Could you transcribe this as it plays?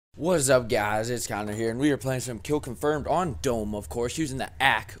What is up, guys? It's Connor here, and we are playing some Kill Confirmed on Dome, of course, using the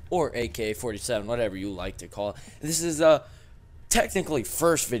AC or AK-47, whatever you like to call it. This is technically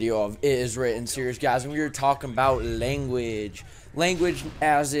first video of It Is Written series, guys, and we were talking about language. Language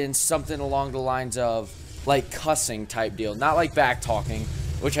as in something along the lines of, like, cussing type deal. Not like back-talking,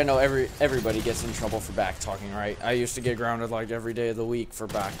 which I know everybody gets in trouble for back-talking, right? I used to get grounded like every day of the week for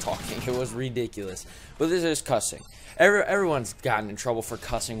back-talking. It was ridiculous. But this is cussing. Everyone's gotten in trouble for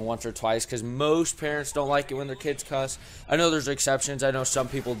cussing once or twice because most parents don't like it when their kids cuss. I know there's exceptions. I know some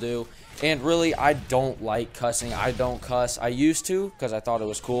people do. And really, I don't like cussing. I don't cuss. I used to because I thought it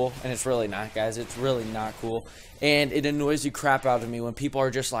was cool. And it's really not, guys. It's really not cool. And it annoys the crap out of me when people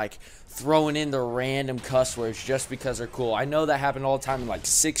are just like throwing in the random cuss words just because they're cool. I know that happened all the time in like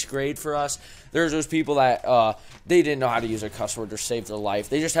 6th grade for us. There's those people that they didn't know how to use a cuss word to save their life.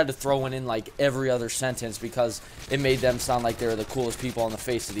 They just had to throw one in like every other sentence because it made them sound like they were the coolest people on the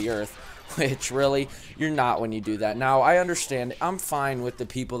face of the earth. Which really, you're not when you do that. Now, I understand. I'm fine with the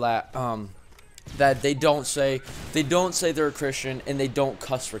people that that they don't say they're a Christian and they don't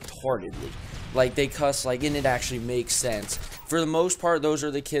cuss retardedly. Like, they cuss, like, and it actually makes sense. For the most part, those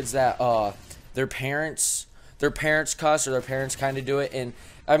are the kids that, their parents cuss, or their parents kind of do it, and,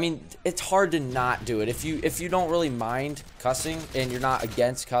 I mean, it's hard to not do it. If you don't really mind cussing, and you're not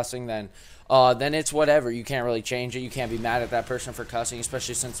against cussing, then it's whatever. You can't really change it. You can't be mad at that person for cussing,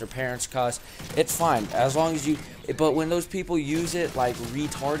 especially since their parents cuss. It's fine, as long as you, but when those people use it, like,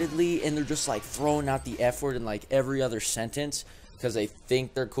 retardedly, and they're just, like, throwing out the F word in, like, every other sentence, because they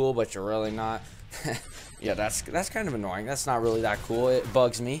think they're cool, but you're really not. Yeah, that's kind of annoying. That's not really that cool. It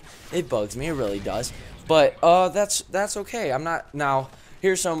bugs me. It bugs me. It really does. But that's okay. I'm not now.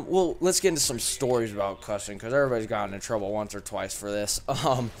 Here's some. Well, let's get into some stories about cussing because everybody's gotten in trouble once or twice for this.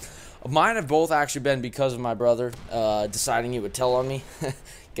 Mine have both actually been because of my brother deciding he would tell on me.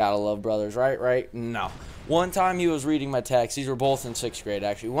 Gotta love brothers, right? No. One time he was reading my text. These were both in 6th grade,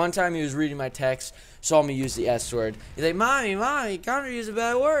 actually. One time he was reading my text, saw me use the S word. He's like, Mommy, Connor used a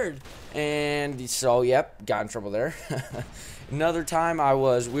bad word. And so, yep, got in trouble there. Another time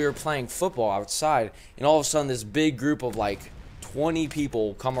we were playing football outside, and all of a sudden this big group of like 20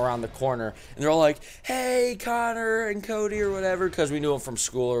 people come around the corner, and they're all like, hey, Connor and Cody or whatever, because we knew them from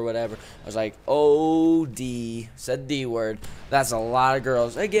school or whatever. I was like, O-D, said D word. That's a lot of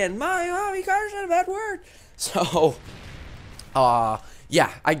girls. Again, Mommy, Connor said a bad word. So, yeah,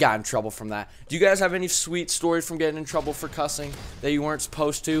 I got in trouble from that. Do you guys have any sweet stories from getting in trouble for cussing that you weren't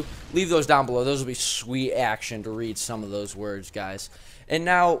supposed to? Leave those down below. Those will be sweet action to read some of those words, guys. And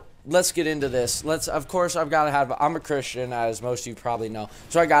now, let's get into this. Of course, I'm a Christian, as most of you probably know,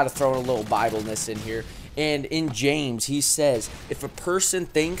 so I got to throw in a little Bible-ness in here. And in James, he says, if a person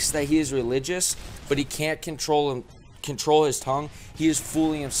thinks that he is religious, but he can't control his tongue, he is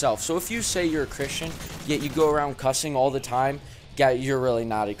fooling himself. So if you say you're a Christian, yet you go around cussing all the time, you're really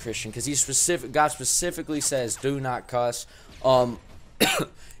not a Christian, because God specifically says, do not cuss.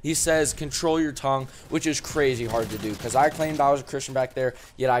 He says, control your tongue, which is crazy hard to do, because I claimed I was a Christian back there,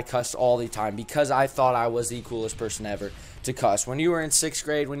 yet I cussed all the time, because I thought I was the coolest person ever to cuss. When you were in 6th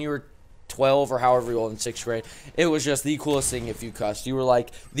grade, when you were 12 or however old in 6th grade, it was just the coolest thing if you cussed. You were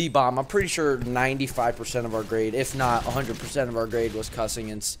like the bomb. I'm pretty sure 95% of our grade, if not 100% of our grade, was cussing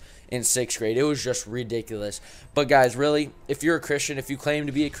in 6th grade. It was just ridiculous. But guys, really, if you're a Christian, if you claim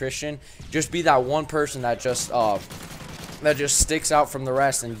to be a Christian, just be that one person that just sticks out from the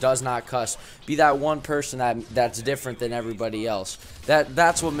rest and does not cuss. Be that one person that's different than everybody else.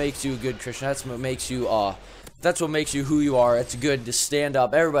 That's what makes you a good Christian. That's what makes you who you are. It's good to stand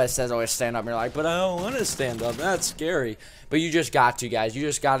up. Everybody says always stand up, and you're like, but I don't want to stand up. That's scary. But you just got to, guys. You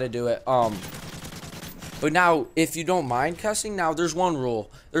just got to do it. But now, if you don't mind cussing, now there's one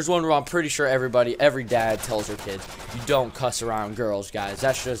rule. There's one rule I'm pretty sure every dad tells their kids. You don't cuss around girls, guys.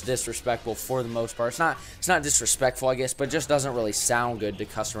 That's just disrespectful for the most part. It's not disrespectful, I guess, but it just doesn't really sound good to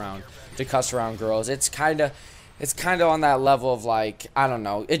cuss around girls. It's kind of on that level of, like, I don't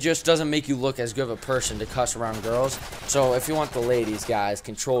know. It just doesn't make you look as good of a person to cuss around girls. So if you want the ladies, guys,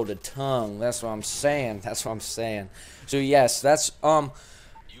 control the tongue. That's what I'm saying. So yes, that's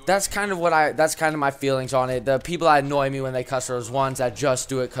kind of my feelings on it. The people that annoy me when they cuss are those ones that just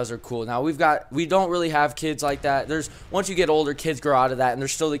do it because they're cool. Now we don't really have kids like that. Once you get older, kids grow out of that, and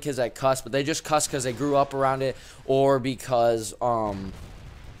there's still the kids that cuss, but they just cuss because they grew up around it, or because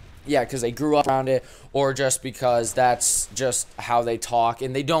because they grew up around it, or just because that's just how they talk,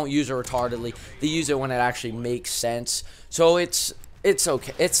 and they don't use it retardedly. They use it when it actually makes sense. So it's it's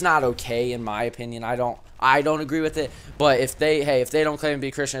okay. It's not okay in my opinion. I don't agree with it. But if they don't claim to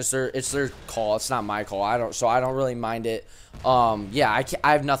be Christian, it's their call. It's not my call. I don't really mind it. Yeah,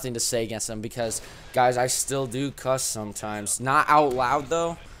 I have nothing to say against them because, guys, I still do cuss sometimes. Not out loud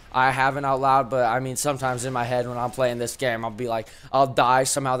though. I haven't out loud, but I mean sometimes in my head when I'm playing this game, I'll be like, I'll die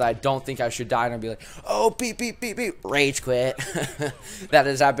somehow that I don't think I should die, and I'll be like, oh, beep, beep, beep, beep, rage quit. That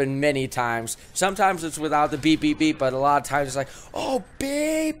has happened many times. Sometimes it's without the beep, beep, beep, but a lot of times it's like, oh,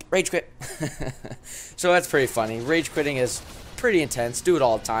 beep, rage quit. So that's pretty funny. Rage quitting is pretty intense. Do it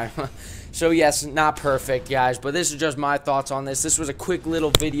all the time. So yes, not perfect, guys, but this is just my thoughts on this. This was a quick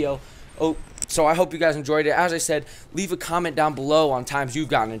little video. Oh, so I hope you guys enjoyed it. As I said, leave a comment down below on times you've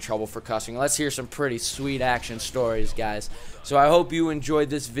gotten in trouble for cussing. Let's hear some pretty sweet action stories, guys. So I hope you enjoyed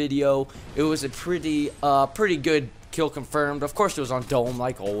this video. It was a pretty good kill confirmed. Of course, it was on Dome,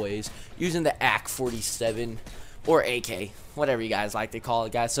 like always, using the m.o.a.b or AK, whatever you guys like to call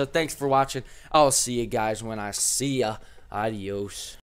it, guys. So thanks for watching. I'll see you guys when I see ya. Adios.